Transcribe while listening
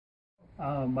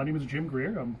My name is Jim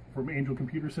Greer. I'm from Angel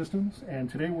Computer Systems, and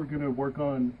today we're going to work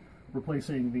on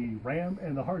replacing the RAM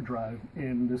and the hard drive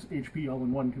in this HP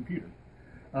all-in-one computer.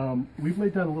 We've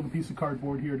laid down a little piece of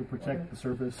cardboard here to protect the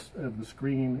surface of the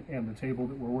screen and the table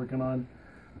that we're working on.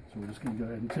 So we're just going to go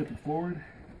ahead and tip it forward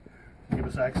to give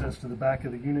us access to the back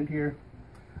of the unit here.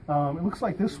 It looks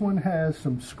like this one has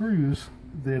some screws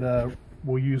that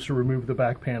we'll use to remove the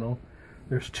back panel.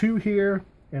 There's two here,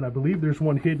 and I believe there's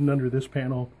one hidden under this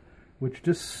panel, which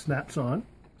just snaps on.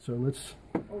 So let's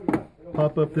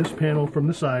pop up this panel from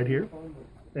the side here.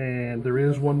 And there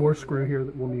is one more screw here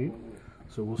that we'll need.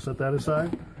 So we'll set that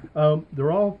aside.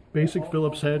 They're all basic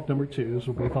Phillips head number 2s,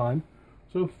 will be fine.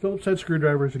 So Phillips head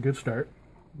screwdriver is a good start.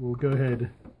 We'll go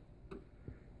ahead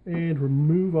and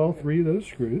remove all 3 of those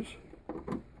screws.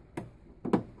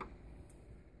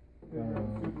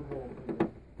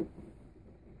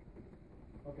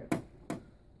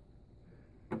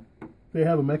 They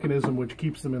have a mechanism which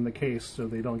keeps them in the case so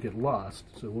they don't get lost.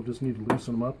 So we'll just need to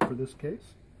loosen them up for this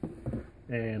case.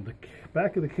 And the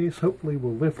back of the case hopefully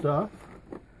will lift off.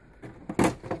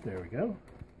 There we go.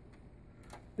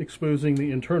 Exposing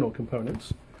the internal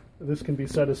components. This can be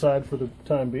set aside for the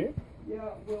time being. Yeah,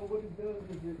 well, what it does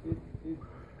is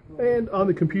And on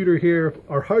the computer here,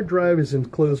 our hard drive is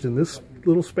enclosed in this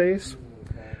little space,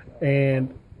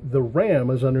 and the RAM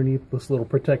is underneath this little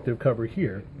protective cover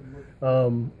here.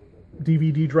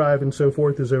 DVD drive and so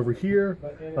forth is over here,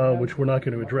 which we're not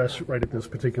going to address right at this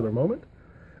particular moment.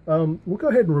 We'll go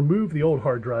ahead and remove the old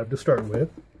hard drive to start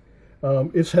with.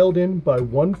 It's held in by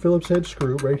one Phillips head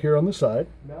screw right here on the side,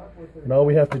 and all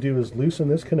we have to do is loosen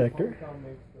this connector,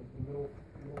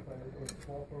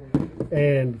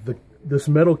 and this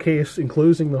metal case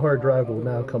enclosing the hard drive will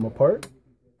now come apart.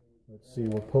 Let's see,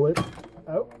 we'll pull it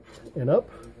out and up.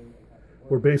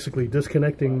 We're basically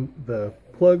disconnecting the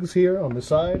plugs here on the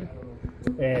side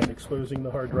and exposing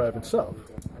the hard drive itself.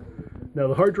 Now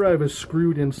the hard drive is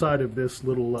screwed inside of this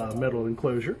little metal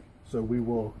enclosure, so we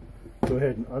will go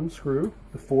ahead and unscrew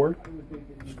the 4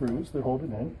 screws that hold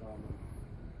it in.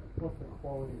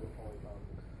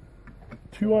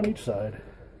 2 on each side.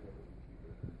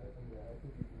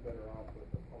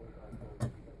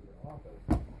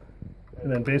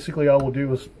 And then basically all we'll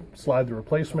do is slide the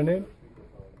replacement in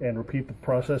and repeat the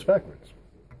process backwards.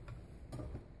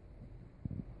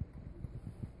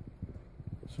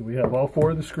 So we have all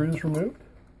 4 of the screws removed,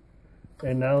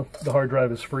 and now the hard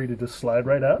drive is free to just slide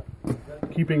right out,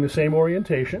 keeping the same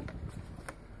orientation.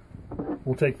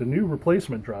 We'll take the new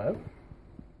replacement drive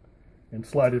and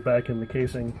slide it back in the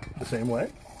casing the same way,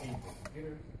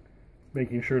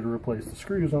 making sure to replace the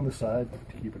screws on the side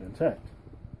to keep it intact.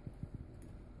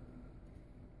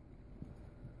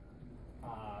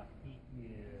 He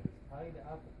is tied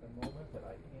up at the moment, but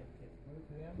I can't get through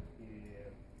to him.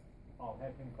 I'll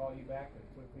have him call you back as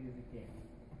quickly as he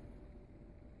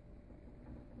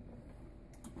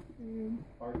can.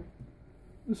 Pardon?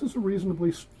 This is a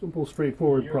reasonably simple,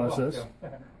 straightforward process.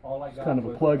 It's kind of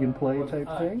a plug-and-play type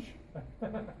thing.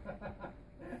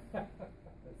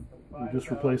 We're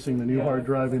just replacing the new hard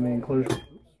drive in the enclosure.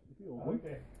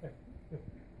 Okay.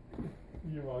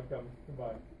 You're welcome.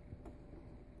 Goodbye.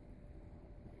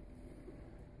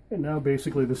 And now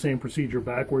basically the same procedure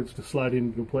backwards to slide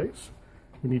into place.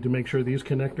 We need to make sure these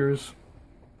connectors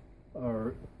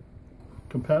are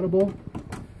compatible.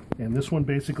 And this one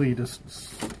basically you just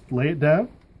lay it down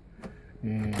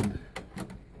and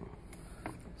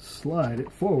slide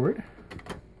it forward.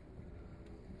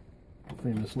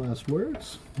 Famous last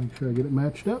words. Make sure I get it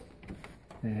matched up.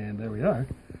 And there we are.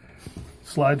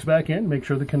 Slides back in, make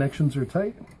sure the connections are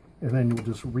tight, and then you'll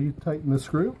just retighten the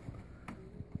screw.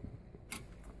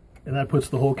 And that puts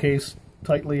the whole case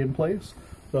tightly in place.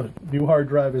 The new hard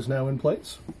drive is now in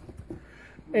place.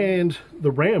 And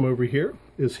the RAM over here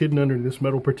is hidden under this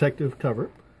metal protective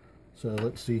cover. So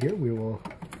let's see here, we will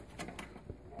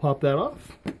pop that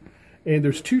off. And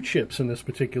there's 2 chips in this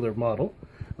particular model.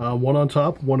 One on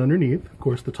top, one underneath. Of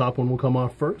course, the top one will come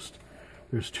off first.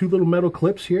 There's 2 little metal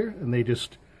clips here, and they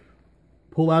just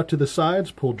pull out to the sides,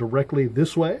 pull directly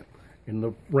this way, and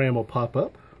the RAM will pop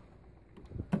up,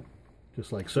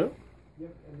 just like so.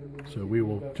 So we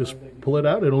will just pull it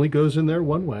out. It only goes in there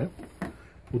one way.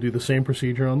 We'll do the same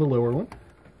procedure on the lower one.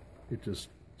 It just,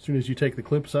 as soon as you take the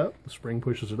clips out, the spring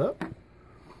pushes it up.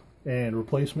 And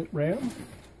replacement RAM.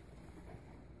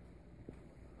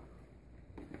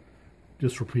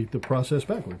 Just repeat the process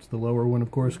backwards. The lower one, of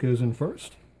course, goes in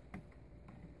first.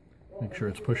 Make sure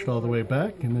it's pushed all the way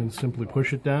back, and then simply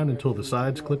push it down until the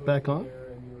sides clip back on.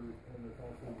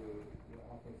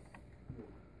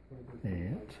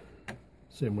 And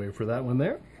same way for that one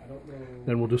there.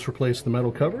 Then we'll just replace the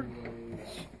metal cover.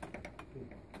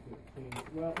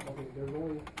 Well, okay, there's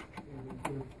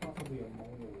possibly a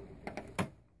manual.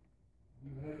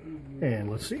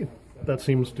 And let's see. That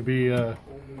seems to be a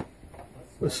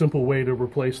simple way to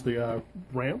replace the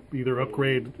ramp, either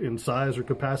upgrade in size or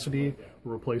capacity,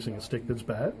 or replacing a stick that's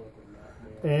bad.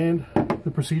 And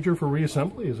the procedure for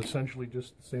reassembly is essentially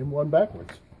just the same one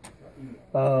backwards.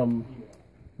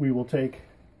 We will take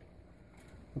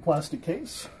the plastic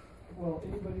case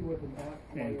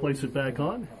and place it back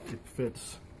on. It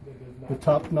fits. The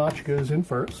top notch goes in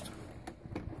first.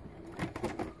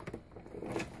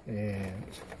 And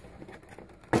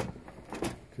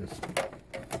just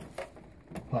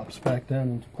pops back down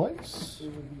into place.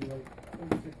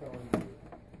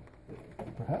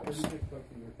 Perhaps.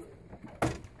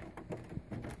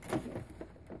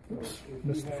 Oops,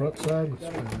 missed the front side. Let's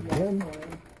try it again.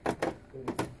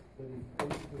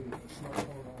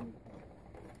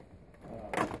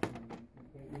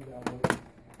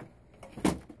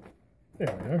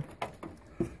 There we are.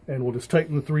 And we'll just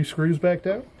tighten the 3 screws back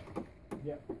down.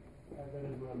 Yep, that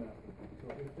is what I'm after.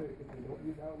 So if they don't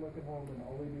use Outlook at home, and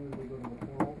all they do is they go to the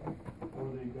phone, or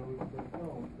they go to their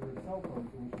phone, their cell phone,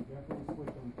 so we should definitely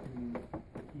switch them to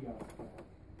the kiosk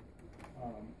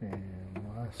phone. And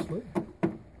lastly,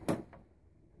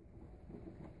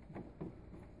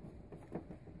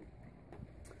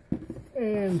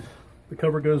 and the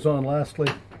cover goes on lastly.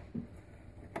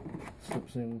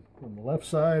 Slips in on the left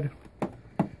side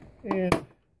and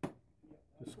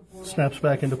just snaps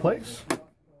back into place,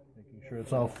 making sure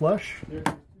it's all flush.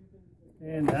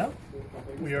 And now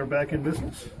we are back in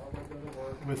business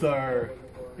with our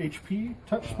HP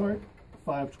TouchSmart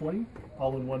 520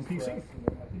 all-in-one PC.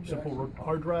 Simple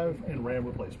hard drive and RAM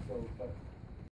replacement.